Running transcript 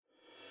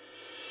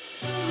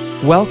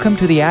Welcome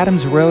to the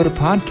Adams Road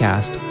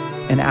podcast,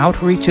 an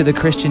outreach of the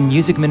Christian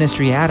music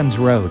ministry Adams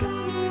Road.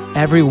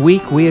 Every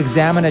week we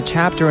examine a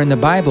chapter in the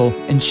Bible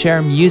and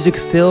share music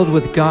filled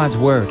with God's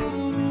Word.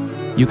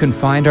 You can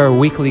find our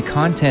weekly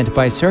content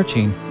by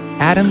searching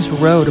Adams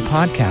Road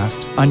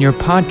Podcast on your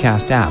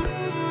podcast app.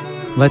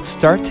 Let's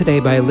start today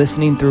by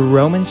listening through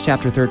Romans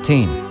chapter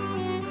 13.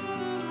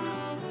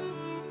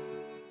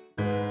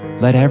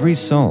 Let every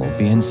soul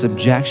be in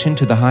subjection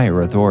to the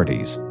higher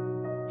authorities.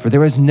 For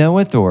there is no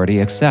authority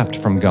except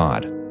from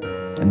God,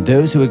 and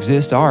those who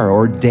exist are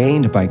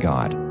ordained by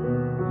God.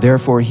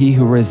 Therefore he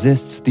who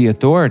resists the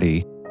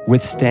authority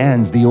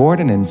withstands the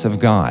ordinance of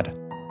God,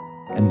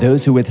 and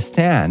those who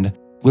withstand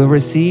will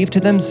receive to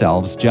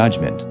themselves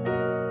judgment.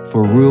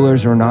 For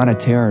rulers are not a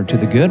terror to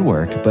the good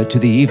work, but to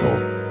the evil.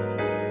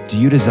 Do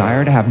you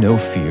desire to have no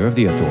fear of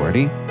the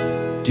authority?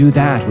 Do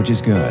that which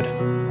is good,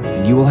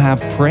 and you will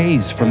have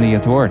praise from the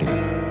authority,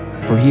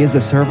 for he is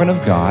a servant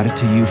of God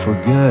to you for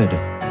good.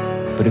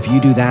 But if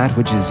you do that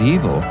which is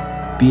evil,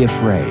 be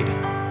afraid,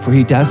 for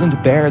he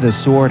doesn't bear the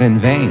sword in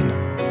vain,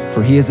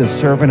 for he is a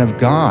servant of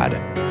God,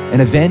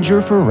 an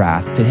avenger for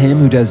wrath to him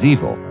who does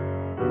evil.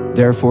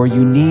 Therefore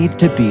you need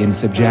to be in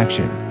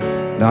subjection,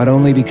 not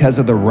only because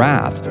of the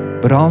wrath,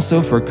 but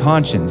also for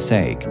conscience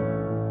sake.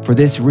 For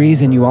this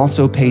reason you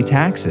also pay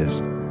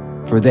taxes,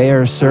 for they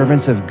are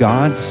servants of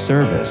God's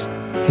service,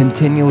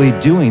 continually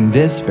doing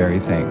this very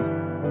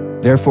thing.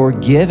 Therefore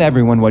give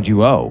everyone what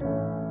you owe.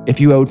 If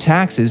you owe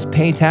taxes,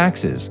 pay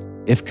taxes.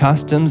 If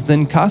customs,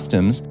 then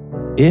customs.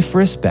 If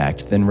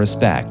respect, then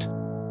respect.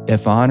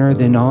 If honor,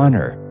 then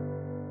honor.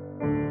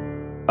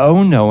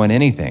 Owe no one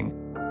anything,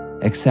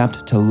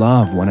 except to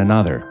love one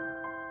another.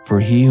 For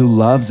he who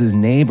loves his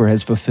neighbor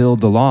has fulfilled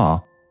the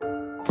law.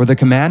 For the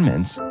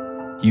commandments,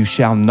 you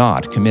shall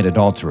not commit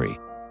adultery.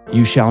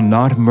 You shall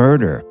not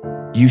murder.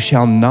 You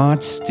shall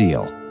not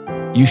steal.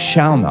 You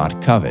shall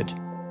not covet.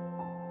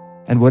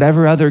 And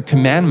whatever other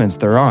commandments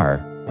there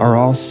are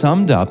all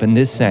summed up in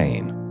this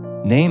saying,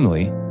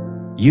 namely,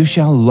 you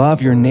shall love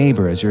your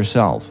neighbor as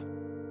yourself.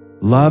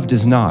 Love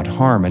does not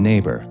harm a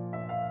neighbor.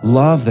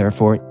 Love,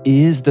 therefore,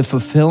 is the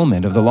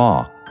fulfillment of the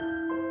law.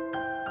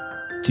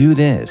 Do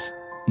this,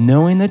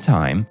 knowing the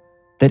time,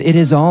 that it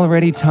is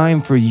already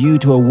time for you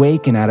to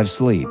awaken out of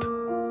sleep.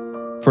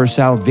 For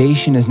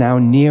salvation is now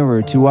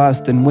nearer to us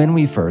than when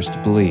we first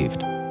believed.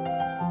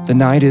 The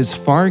night is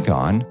far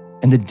gone,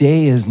 and the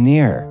day is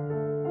near.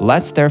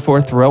 Let's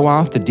therefore throw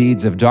off the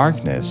deeds of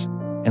darkness,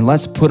 and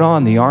let's put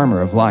on the armor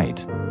of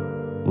light.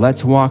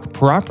 Let's walk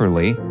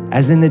properly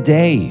as in the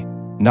day,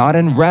 not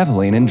in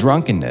reveling and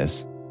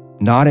drunkenness,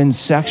 not in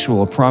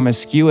sexual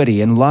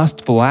promiscuity and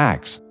lustful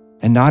acts,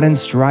 and not in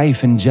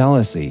strife and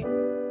jealousy.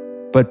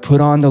 But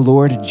put on the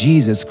Lord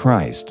Jesus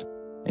Christ,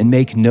 and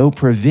make no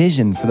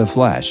provision for the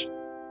flesh,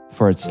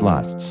 for its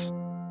lusts.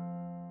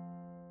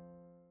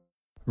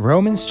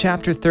 Romans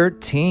chapter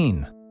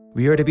 13.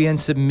 We are to be in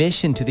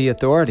submission to the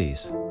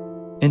authorities.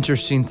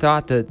 Interesting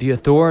thought that the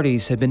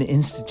authorities have been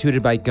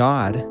instituted by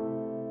God.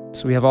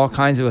 So we have all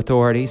kinds of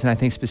authorities, and I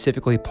think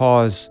specifically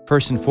Paul is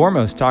first and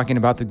foremost talking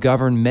about the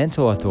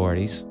governmental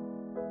authorities.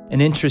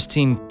 An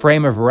interesting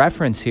frame of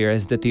reference here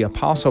is that the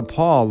Apostle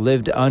Paul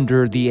lived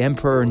under the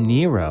Emperor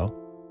Nero.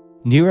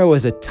 Nero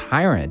was a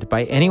tyrant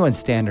by anyone's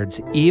standards.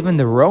 Even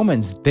the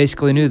Romans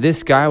basically knew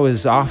this guy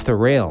was off the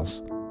rails.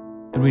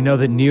 And we know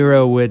that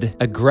Nero would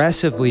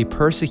aggressively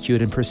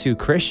persecute and pursue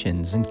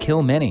Christians and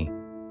kill many.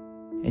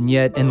 And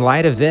yet, in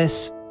light of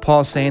this,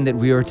 Paul's saying that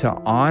we are to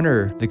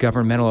honor the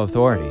governmental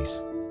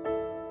authorities,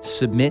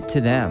 submit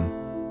to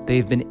them.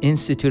 They've been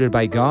instituted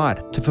by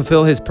God to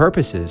fulfill His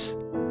purposes.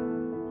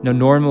 Now,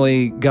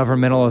 normally,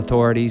 governmental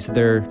authorities,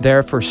 they're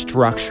there for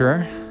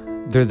structure.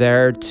 They're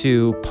there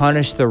to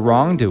punish the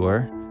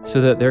wrongdoer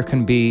so that there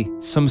can be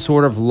some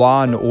sort of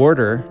law and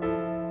order.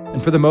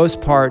 And for the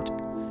most part,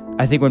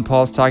 I think when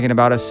Paul's talking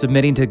about us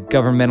submitting to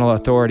governmental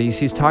authorities,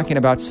 he's talking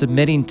about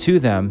submitting to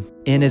them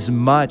in as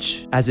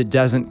much as it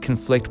doesn't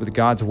conflict with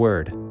God's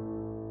word.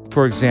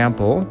 For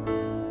example,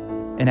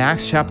 in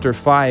Acts chapter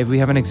 5, we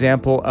have an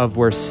example of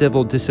where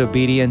civil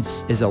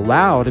disobedience is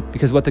allowed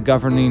because what the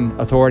governing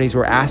authorities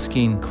were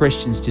asking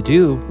Christians to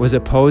do was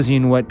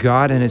opposing what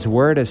God and His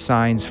word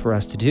assigns for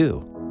us to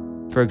do.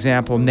 For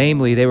example,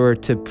 namely, they were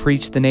to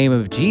preach the name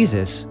of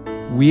Jesus.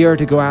 We are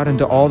to go out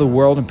into all the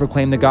world and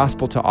proclaim the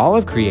gospel to all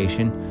of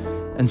creation.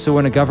 And so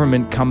when a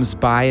government comes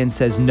by and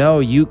says, no,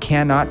 you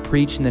cannot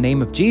preach in the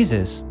name of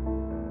Jesus,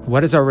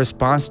 what is our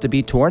response to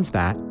be towards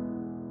that?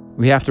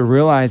 We have to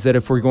realize that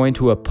if we're going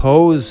to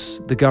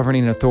oppose the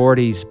governing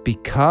authorities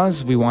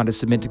because we want to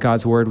submit to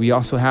God's word, we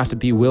also have to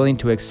be willing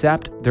to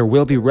accept there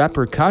will be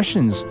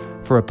repercussions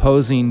for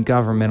opposing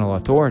governmental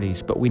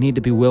authorities, but we need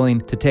to be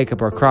willing to take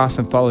up our cross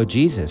and follow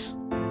Jesus.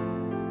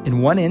 In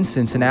one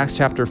instance in Acts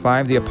chapter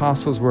 5, the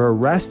apostles were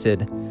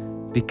arrested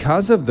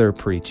because of their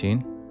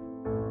preaching.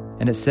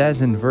 And it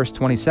says in verse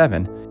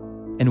 27,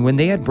 "And when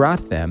they had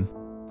brought them,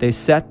 they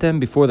set them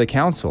before the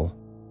council,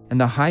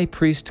 and the high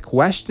priest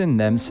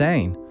questioned them,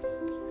 saying,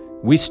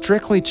 We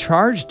strictly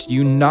charged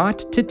you not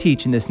to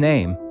teach in this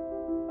name.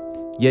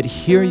 Yet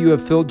here you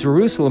have filled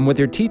Jerusalem with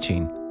your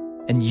teaching,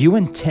 and you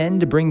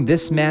intend to bring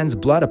this man's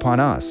blood upon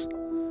us."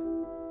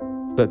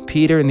 But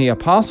Peter and the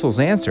apostles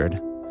answered,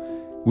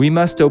 "We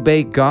must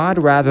obey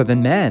God rather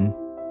than men."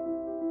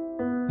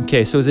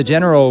 Okay, so as a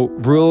general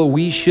rule,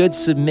 we should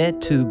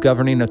submit to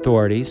governing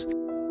authorities,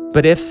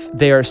 but if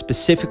they are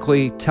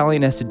specifically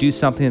telling us to do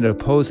something that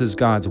opposes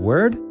God's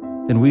word,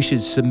 then we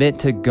should submit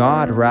to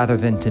God rather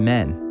than to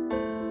men.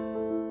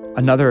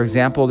 Another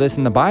example of this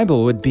in the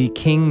Bible would be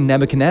King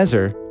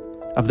Nebuchadnezzar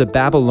of the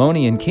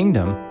Babylonian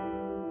kingdom.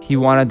 He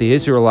wanted the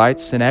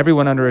Israelites and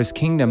everyone under his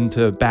kingdom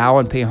to bow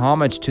and pay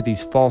homage to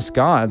these false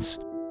gods.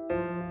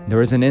 There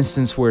was an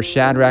instance where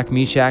Shadrach,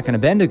 Meshach, and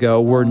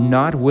Abednego were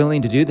not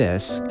willing to do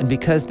this, and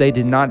because they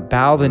did not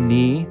bow the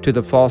knee to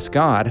the false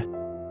god,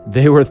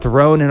 they were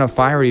thrown in a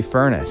fiery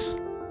furnace,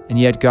 and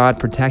yet God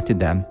protected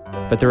them.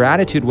 But their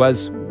attitude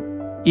was,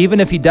 even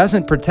if he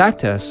doesn't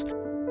protect us,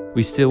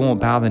 we still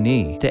won't bow the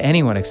knee to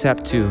anyone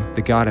except to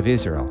the God of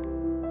Israel.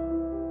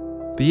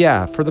 But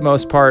yeah, for the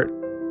most part,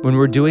 when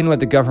we're doing what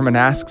the government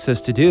asks us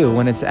to do,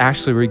 when it's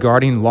actually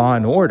regarding law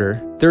and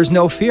order, there's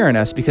no fear in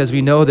us because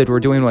we know that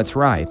we're doing what's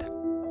right.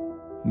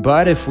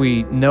 But if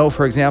we know,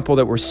 for example,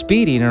 that we're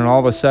speeding and all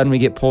of a sudden we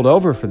get pulled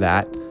over for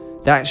that,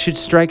 that should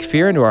strike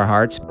fear into our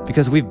hearts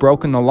because we've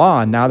broken the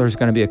law and now there's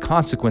going to be a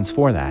consequence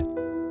for that.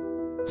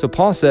 So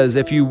Paul says,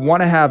 if you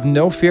want to have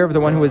no fear of the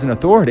one who is in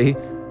authority,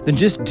 then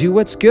just do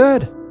what's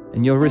good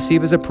and you'll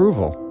receive his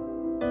approval.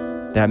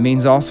 That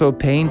means also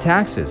paying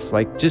taxes,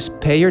 like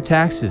just pay your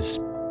taxes.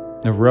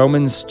 Now,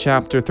 Romans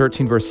chapter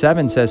 13, verse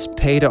 7 says,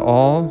 "Pay to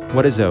all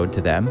what is owed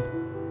to them.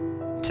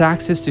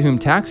 Taxes to whom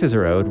taxes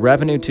are owed,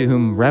 revenue to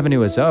whom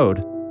revenue is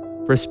owed,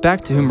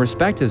 respect to whom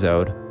respect is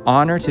owed,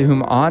 honor to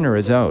whom honor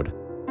is owed."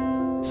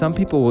 Some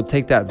people will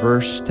take that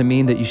verse to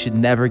mean that you should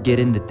never get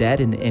into debt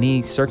in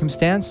any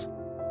circumstance.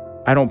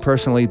 I don't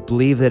personally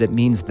believe that it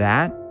means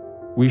that.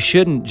 We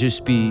shouldn't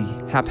just be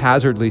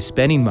haphazardly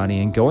spending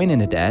money and going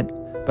into debt,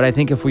 but I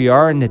think if we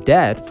are into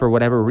debt for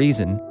whatever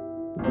reason,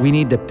 we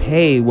need to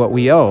pay what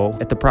we owe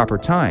at the proper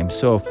time.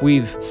 So if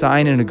we've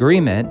signed an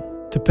agreement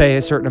to pay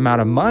a certain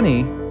amount of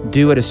money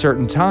due at a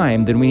certain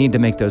time, then we need to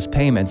make those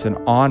payments and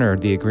honor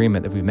the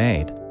agreement that we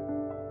made.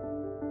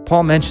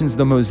 Paul mentions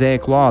the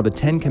Mosaic Law, the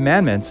 10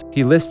 Commandments.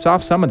 He lists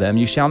off some of them.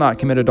 You shall not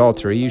commit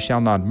adultery, you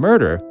shall not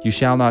murder, you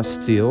shall not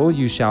steal,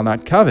 you shall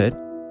not covet.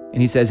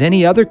 And he says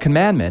any other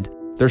commandment,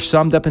 they're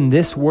summed up in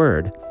this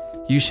word: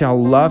 you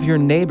shall love your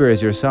neighbor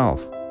as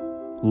yourself.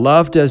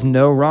 Love does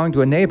no wrong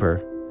to a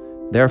neighbor.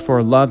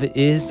 Therefore, love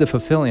is the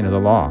fulfilling of the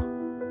law.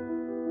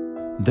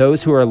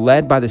 Those who are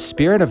led by the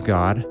Spirit of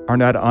God are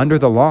not under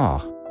the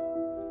law.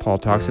 Paul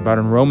talks about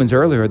in Romans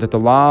earlier that the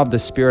law of the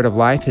Spirit of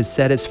life has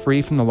set us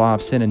free from the law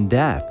of sin and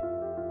death.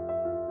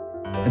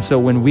 And so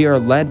when we are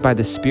led by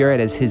the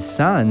Spirit as his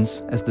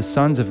sons, as the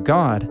sons of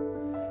God,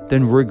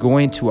 then we're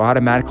going to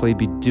automatically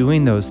be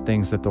doing those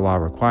things that the law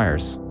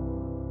requires.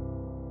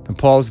 And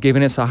Paul's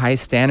giving us a high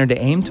standard to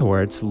aim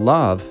towards,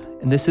 love,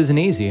 and this isn't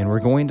easy, and we're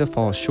going to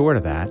fall short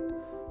of that.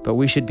 But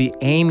we should be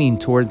aiming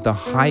towards the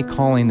high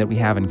calling that we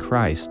have in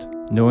Christ,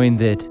 knowing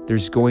that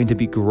there's going to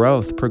be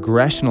growth,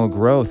 progressional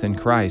growth in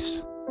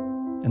Christ.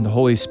 And the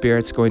Holy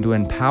Spirit's going to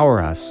empower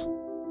us.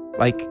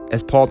 Like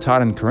as Paul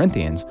taught in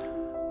Corinthians,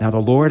 now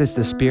the Lord is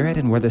the Spirit,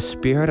 and where the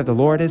Spirit of the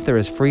Lord is, there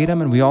is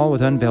freedom, and we all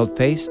with unveiled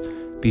face,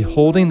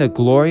 beholding the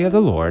glory of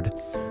the Lord,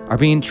 are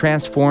being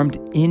transformed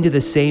into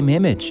the same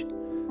image,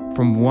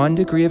 from one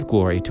degree of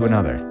glory to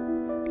another.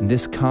 And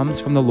this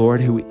comes from the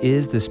Lord who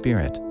is the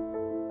Spirit.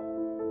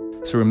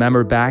 So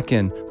remember back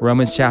in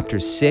Romans chapter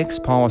 6,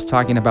 Paul was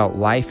talking about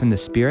life in the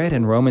Spirit.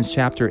 In Romans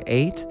chapter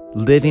 8,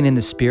 living in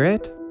the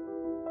Spirit.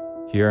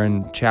 Here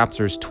in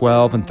chapters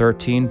 12 and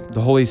 13,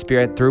 the Holy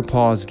Spirit, through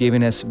Paul, is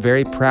giving us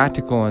very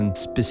practical and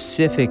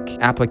specific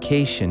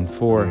application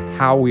for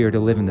how we are to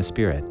live in the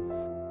Spirit.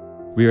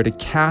 We are to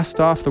cast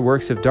off the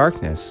works of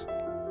darkness.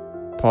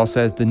 Paul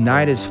says, the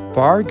night is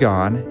far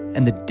gone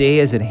and the day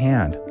is at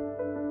hand.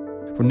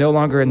 We're no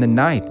longer in the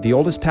night. The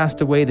old has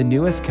passed away, the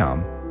new has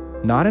come.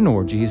 Not in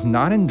orgies,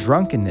 not in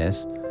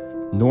drunkenness,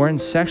 nor in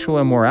sexual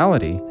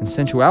immorality and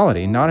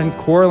sensuality, not in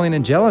quarreling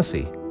and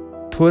jealousy.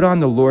 Put on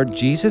the Lord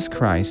Jesus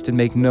Christ and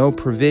make no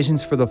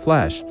provisions for the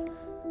flesh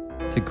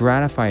to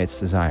gratify its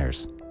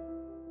desires.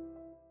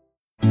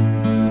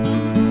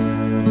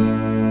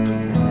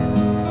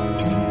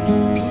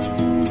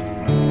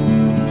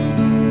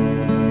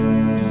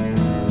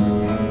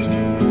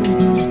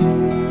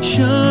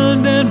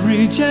 Shunned and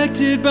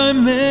rejected by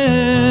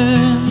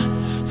men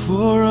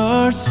for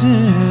our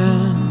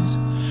sins,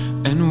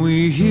 and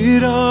we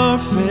hid our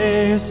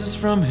faces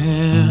from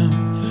him,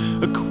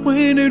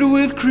 acquainted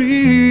with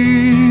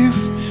grief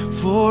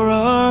for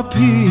our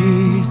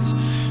peace.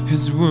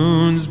 His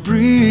wounds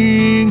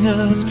bring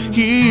us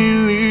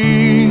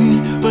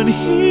healing, but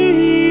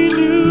he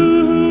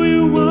knew who he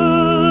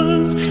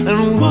was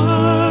and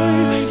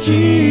why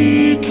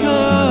he'd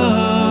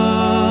come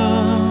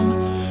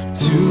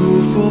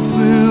to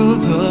fulfill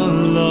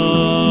the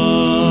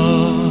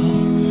law.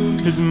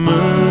 His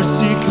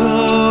mercy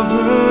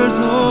covers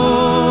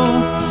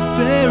all.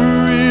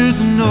 There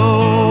is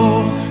no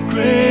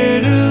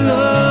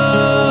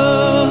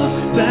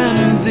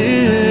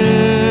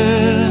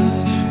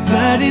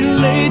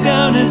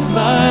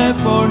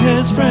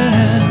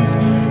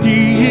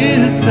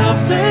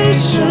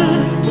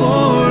salvation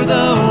for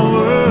the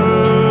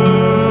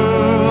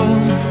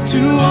world,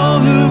 to all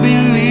who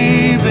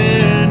believe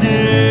in Him.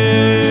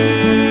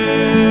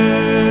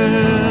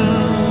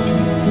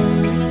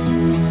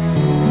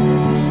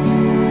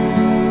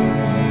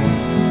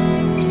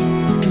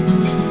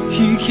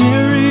 He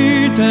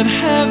carried that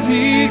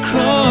heavy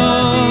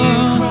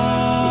cross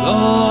with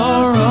all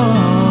our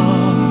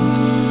wrongs,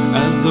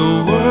 as the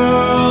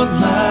world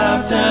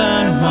laughed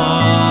and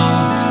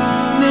mocked.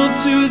 Nailed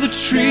to the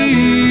tree,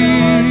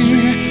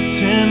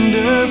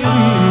 tender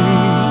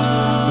feet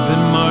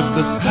that marked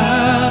the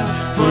path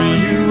for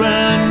you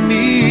and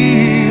me.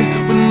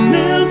 With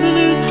nails in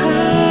His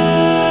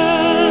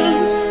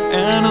hands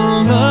and a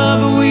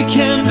love we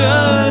can't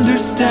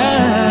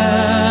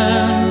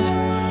understand,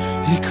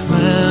 He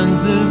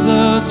cleanses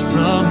us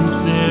from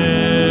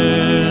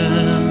sin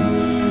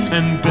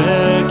and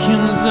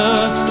beckons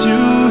us to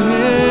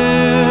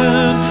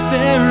Him.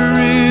 There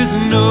is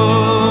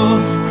no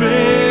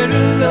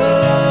greater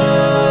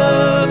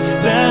love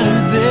than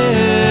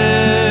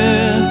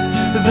this,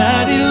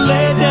 that He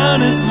laid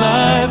down His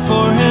life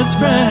for His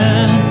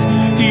friends.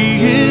 He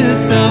is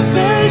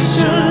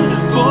salvation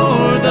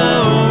for the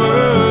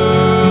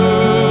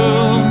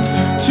world,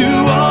 to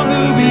all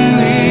who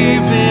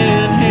believe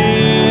in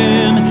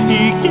Him.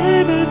 He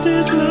gave us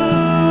His life.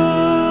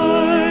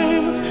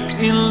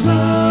 In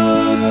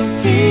love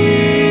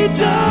He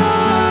died.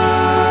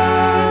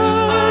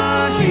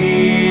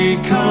 He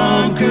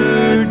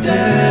conquered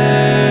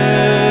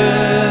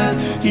death.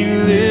 He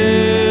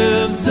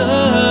lives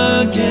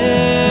again.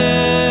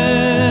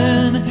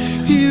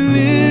 He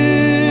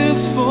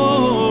lives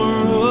for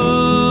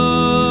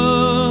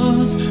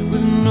us,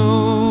 with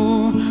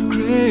no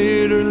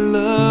greater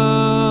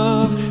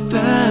love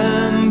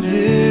than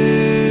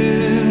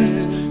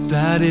this,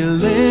 that He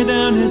laid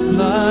down His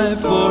life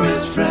for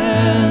His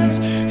friends.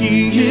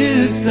 He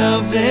is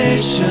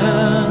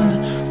salvation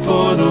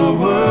for the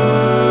world.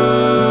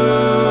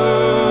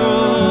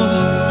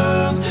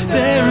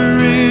 There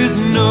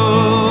is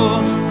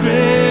no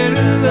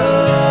greater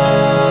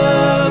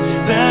love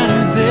than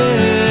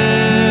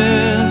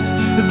this,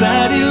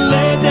 that He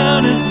laid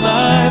down His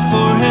life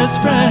for His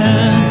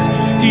friends.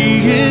 He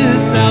is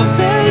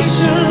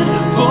salvation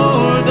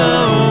for the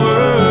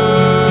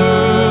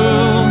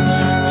world,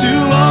 to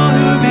all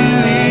who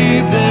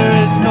believe. There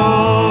is no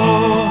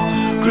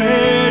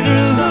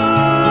greater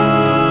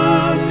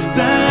love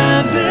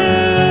than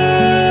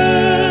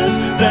this,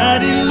 that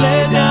He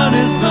laid down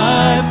His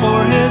life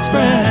for His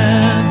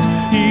friends.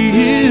 He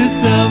is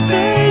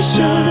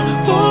salvation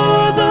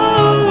for the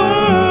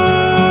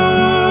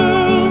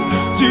world,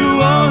 to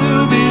all who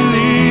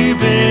believe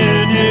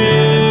in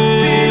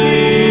Him.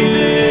 Believe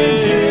in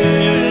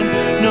Him.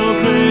 No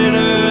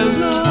greater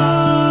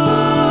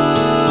love,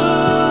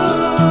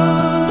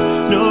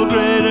 no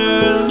greater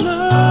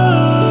love,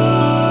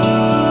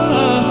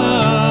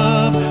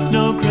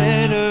 no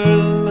greater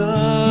love.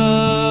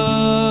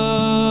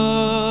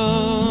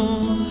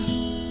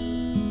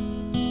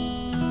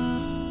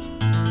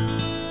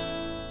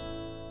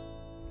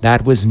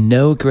 That was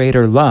No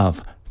Greater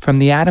Love from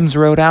the Adams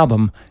Road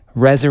album,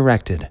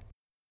 Resurrected.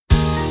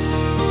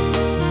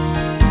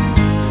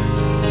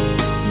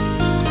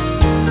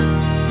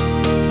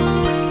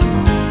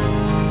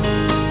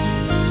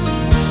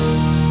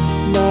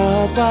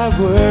 Not by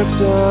works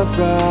of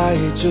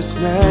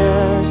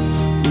righteousness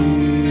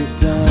we've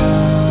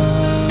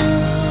done,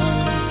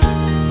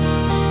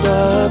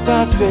 but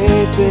by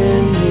faith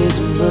in His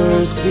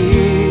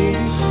mercy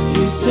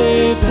He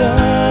saved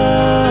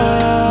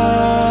us.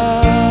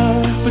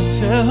 But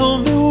tell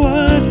me,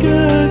 what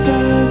good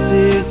does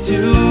it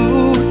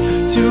do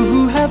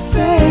to have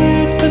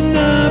faith but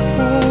not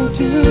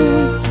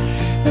produce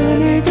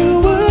any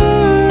good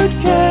works?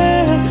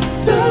 Can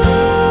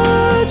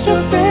such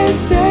a faith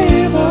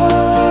save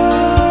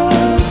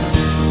us?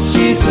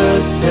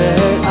 Jesus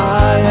said,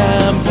 I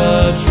am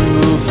the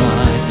true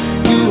vine,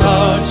 you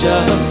are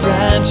just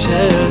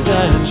branches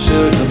and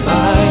should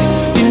abide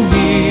in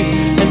me,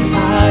 and I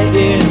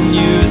in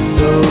you,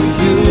 so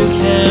you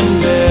can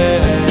bear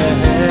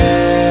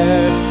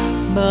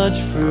much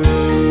fruit.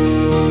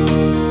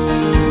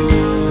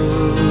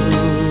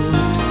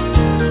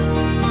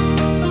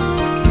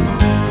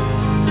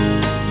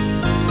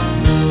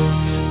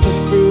 The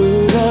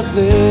fruit of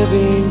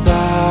living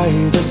by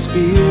the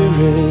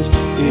Spirit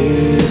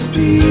is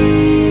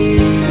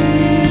peace,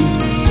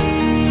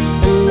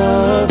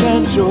 love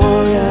and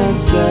joy and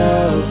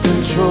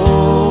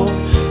self-control,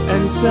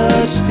 and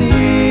such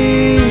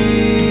things.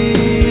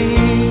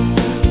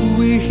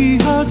 We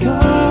are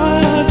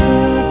God's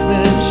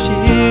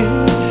workmanship,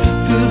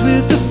 filled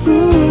with the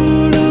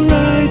fruit of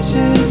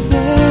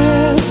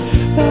righteousness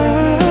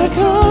that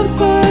comes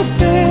by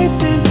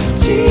faith in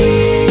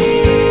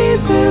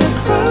Jesus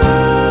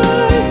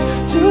Christ,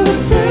 to the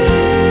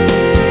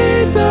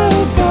praise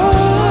of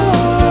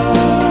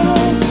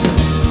God.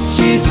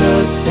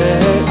 Jesus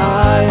said,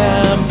 I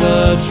am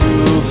the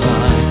true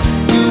vine,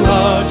 you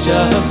are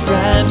just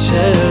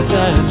branches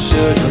and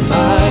should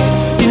abide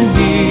in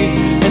me,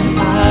 and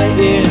I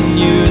in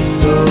you,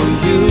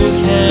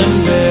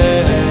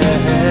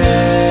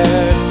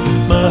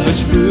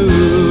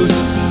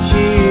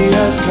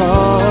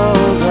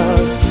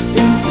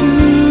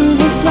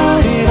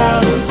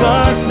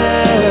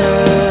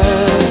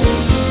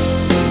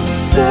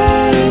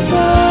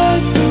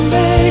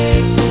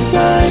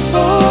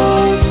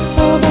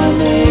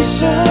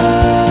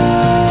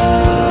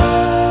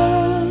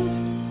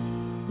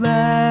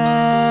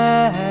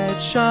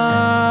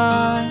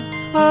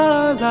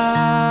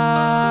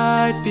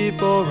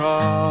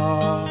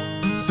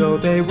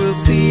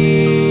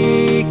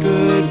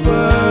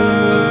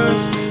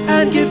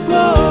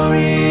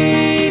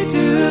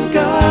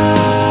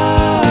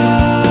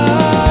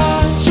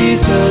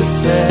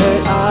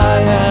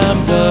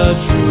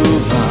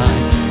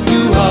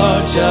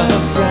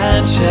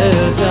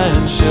 does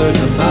and should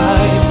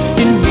abide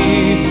in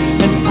me,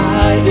 and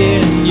I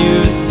in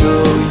you, so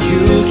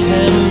you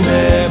can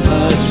bear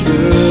much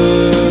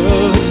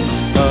fruit.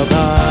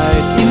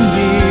 Abide in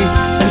me,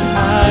 and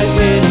I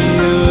in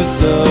you,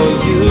 so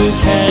you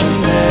can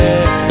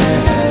bear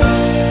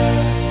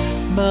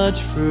much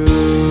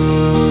fruit.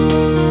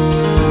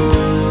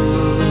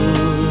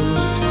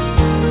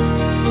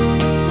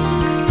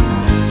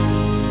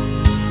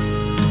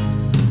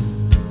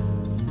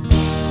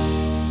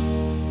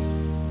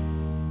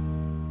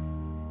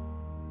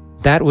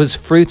 That was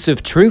Fruits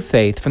of True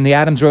Faith from the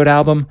Adams Road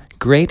album,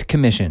 Great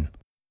Commission.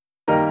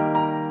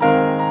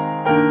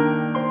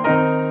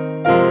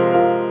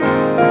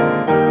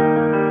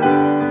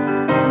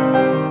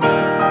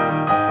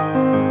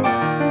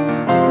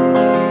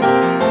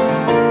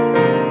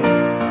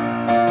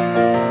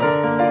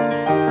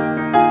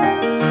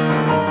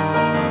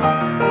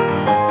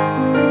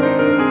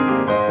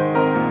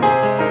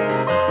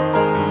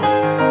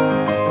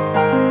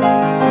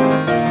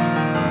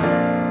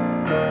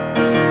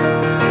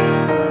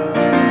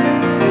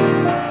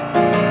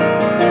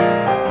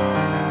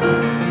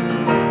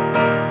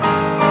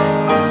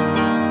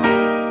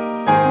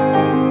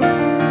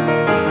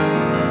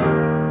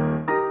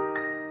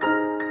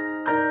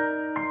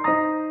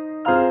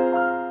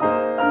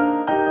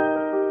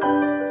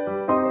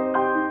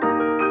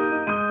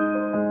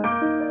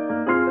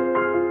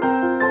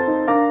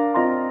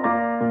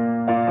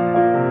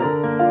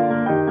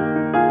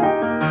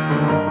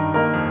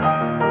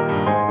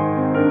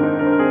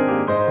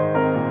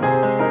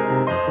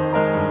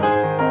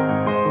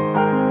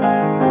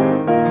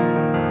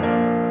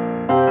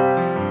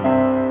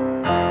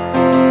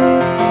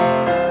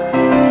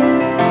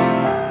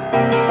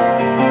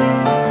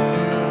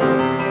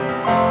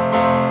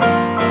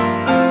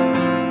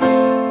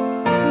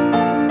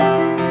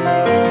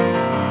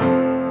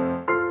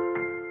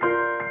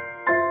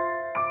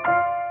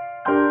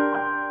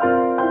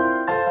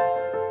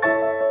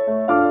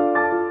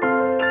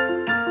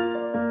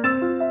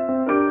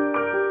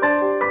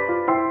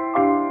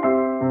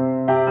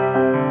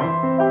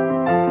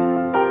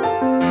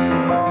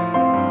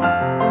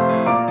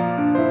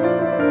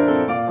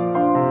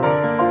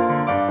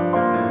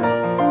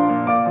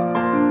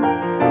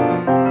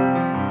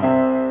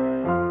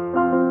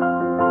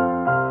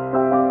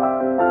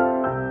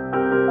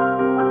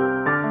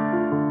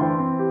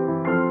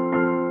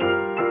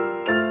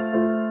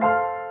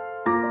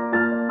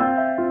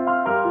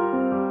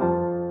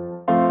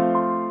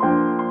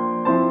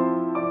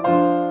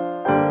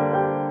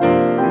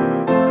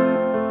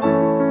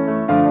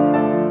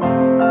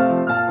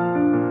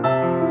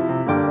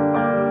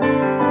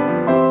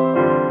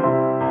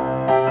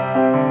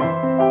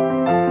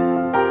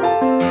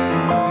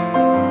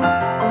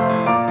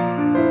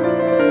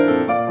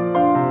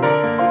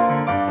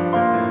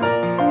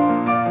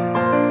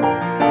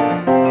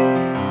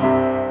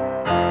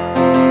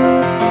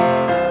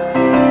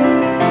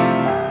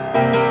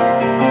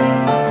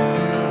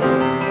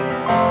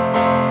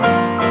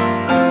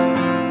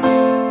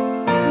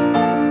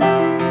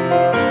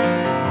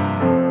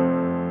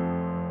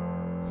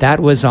 That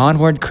was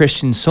Onward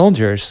Christian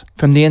Soldiers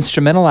from the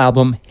instrumental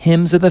album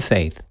Hymns of the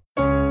Faith.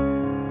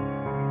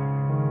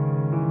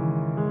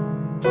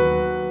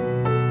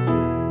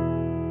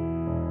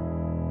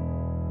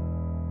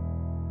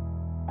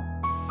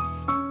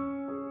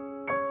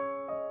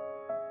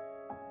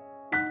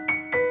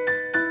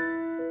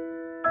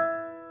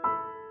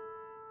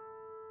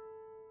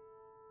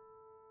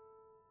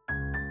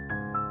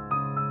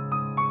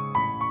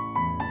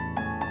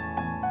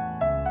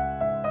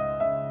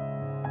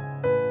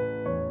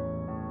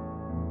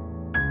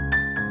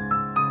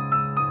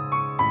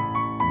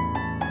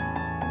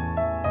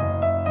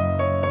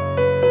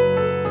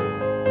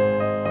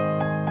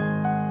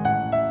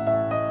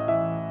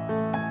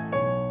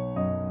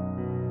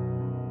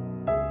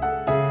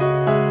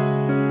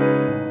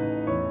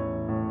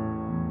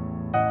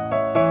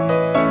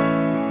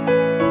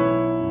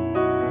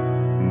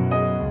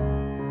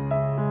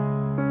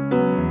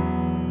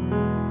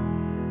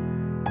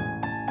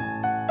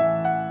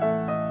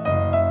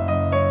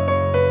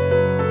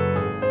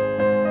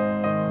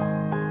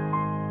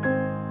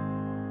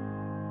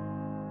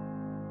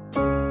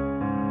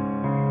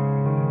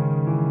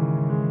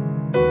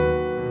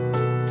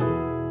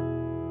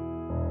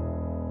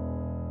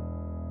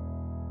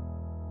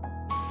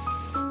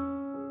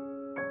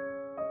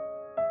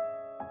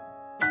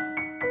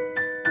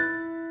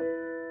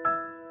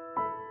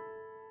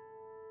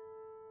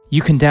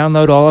 You can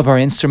download all of our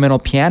instrumental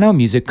piano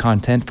music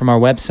content from our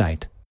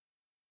website.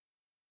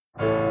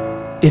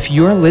 If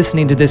you're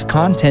listening to this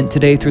content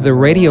today through the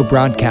radio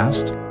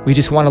broadcast, we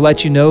just want to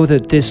let you know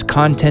that this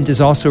content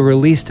is also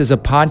released as a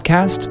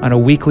podcast on a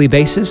weekly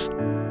basis.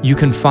 You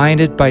can find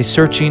it by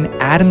searching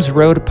Adams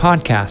Road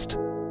Podcast.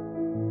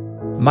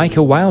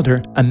 Micah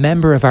Wilder, a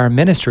member of our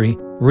ministry,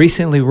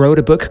 recently wrote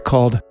a book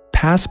called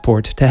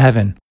Passport to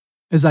Heaven.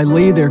 As I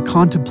lay there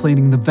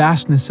contemplating the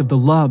vastness of the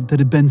love that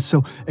had been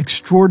so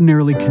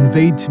extraordinarily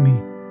conveyed to me,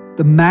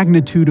 The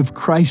magnitude of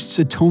Christ's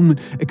atonement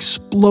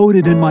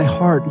exploded in my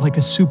heart like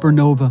a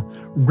supernova,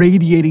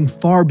 radiating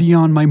far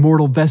beyond my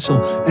mortal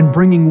vessel and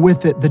bringing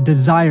with it the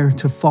desire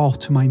to fall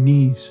to my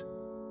knees.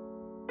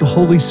 The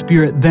Holy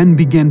Spirit then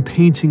began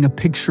painting a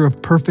picture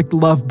of perfect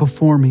love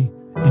before me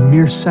in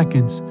mere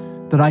seconds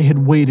that I had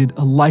waited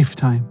a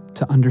lifetime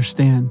to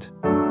understand.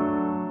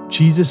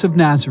 Jesus of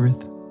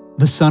Nazareth,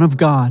 the Son of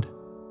God,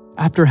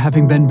 after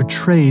having been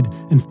betrayed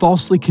and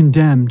falsely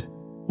condemned,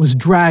 was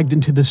dragged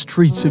into the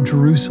streets of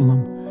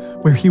Jerusalem,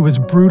 where he was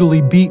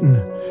brutally beaten,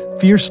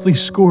 fiercely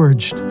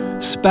scourged,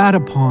 spat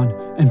upon,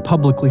 and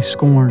publicly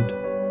scorned.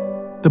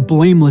 The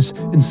blameless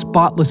and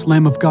spotless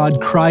Lamb of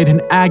God cried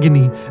in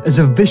agony as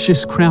a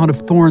vicious crown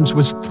of thorns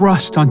was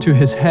thrust onto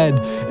his head,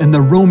 and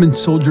the Roman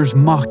soldiers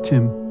mocked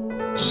him,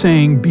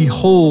 saying,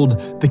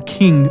 "Behold, the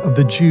King of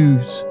the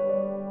Jews."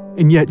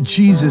 And yet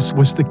Jesus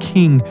was the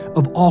King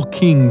of all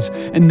kings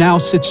and now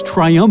sits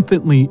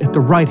triumphantly at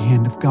the right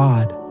hand of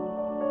God.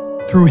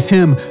 Through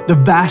him, the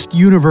vast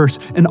universe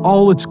and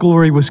all its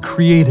glory was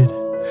created,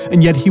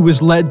 and yet he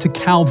was led to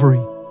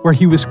Calvary, where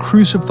he was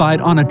crucified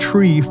on a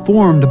tree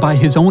formed by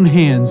his own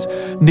hands,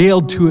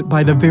 nailed to it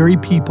by the very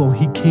people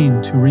he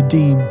came to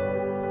redeem.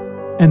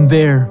 And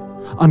there,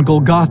 on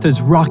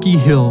Golgotha's rocky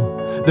hill,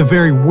 the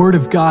very Word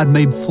of God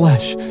made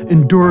flesh,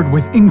 endured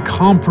with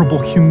incomparable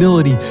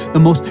humility the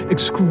most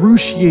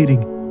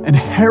excruciating and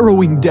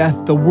harrowing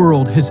death the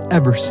world has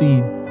ever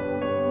seen.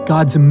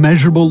 God's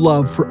immeasurable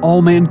love for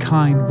all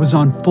mankind was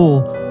on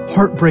full,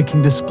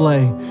 heartbreaking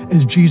display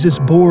as Jesus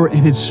bore in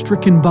his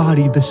stricken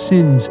body the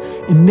sins,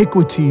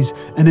 iniquities,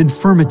 and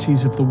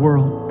infirmities of the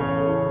world.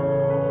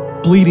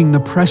 Bleeding the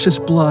precious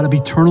blood of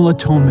eternal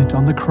atonement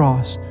on the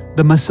cross,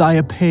 the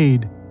Messiah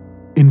paid,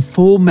 in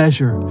full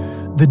measure,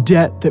 the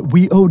debt that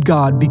we owed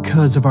God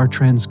because of our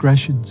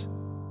transgressions.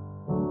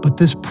 But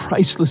this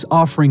priceless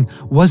offering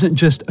wasn't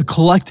just a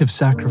collective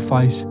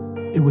sacrifice.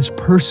 It was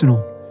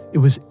personal. It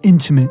was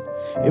intimate.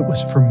 It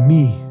was for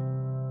me.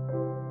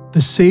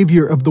 The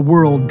Savior of the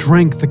world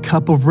drank the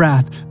cup of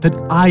wrath that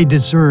I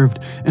deserved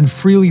and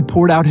freely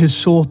poured out his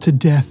soul to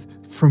death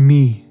for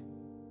me.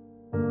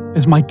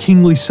 As my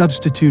kingly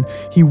substitute,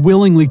 he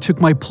willingly took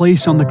my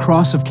place on the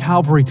cross of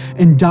Calvary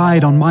and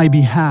died on my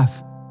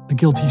behalf, a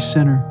guilty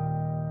sinner,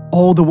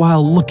 all the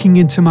while looking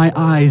into my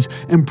eyes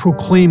and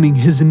proclaiming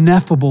his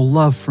ineffable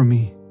love for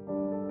me.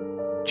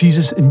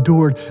 Jesus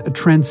endured a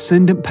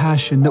transcendent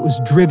passion that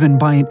was driven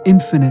by an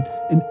infinite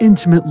and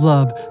intimate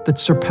love that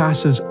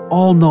surpasses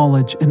all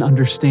knowledge and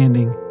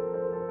understanding.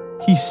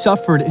 He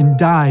suffered and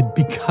died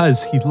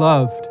because he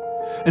loved,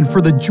 and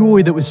for the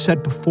joy that was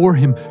set before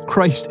him,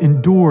 Christ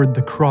endured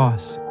the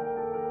cross.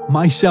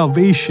 My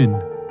salvation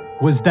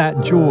was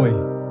that joy.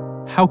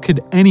 How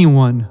could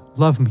anyone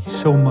love me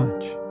so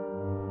much?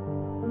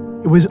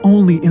 It was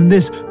only in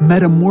this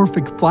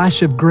metamorphic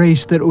flash of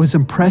grace that it was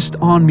impressed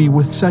on me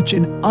with such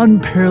an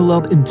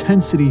unparalleled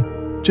intensity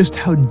just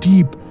how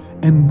deep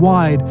and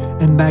wide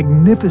and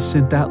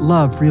magnificent that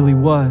love really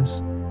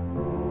was.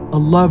 A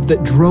love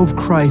that drove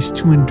Christ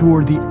to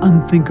endure the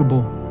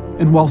unthinkable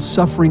and while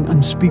suffering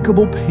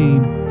unspeakable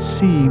pain,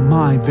 see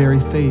my very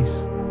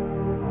face.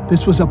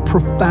 This was a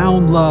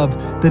profound love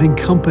that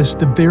encompassed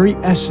the very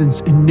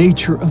essence and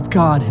nature of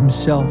God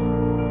himself.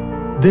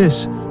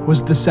 This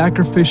was the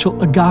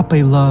sacrificial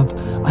agape love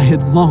I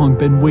had long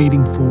been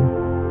waiting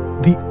for,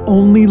 the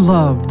only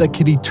love that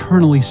could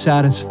eternally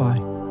satisfy.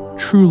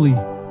 Truly,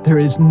 there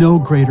is no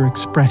greater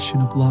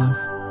expression of love.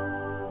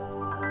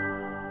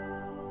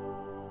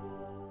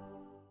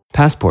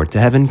 Passport to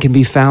Heaven can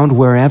be found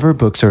wherever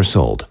books are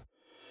sold.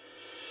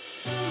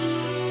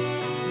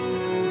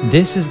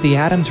 This is the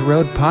Adams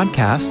Road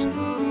Podcast,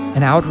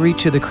 an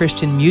outreach of the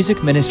Christian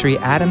music ministry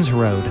Adams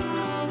Road.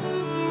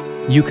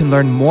 You can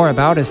learn more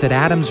about us at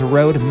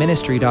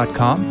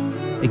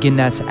adamsroadministry.com. Again,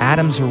 that's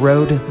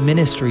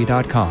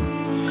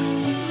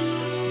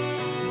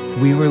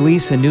adamsroadministry.com. We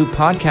release a new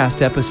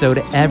podcast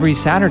episode every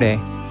Saturday.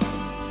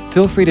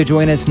 Feel free to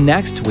join us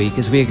next week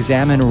as we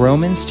examine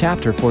Romans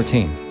chapter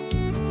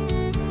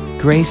 14.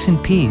 Grace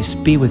and peace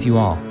be with you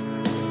all.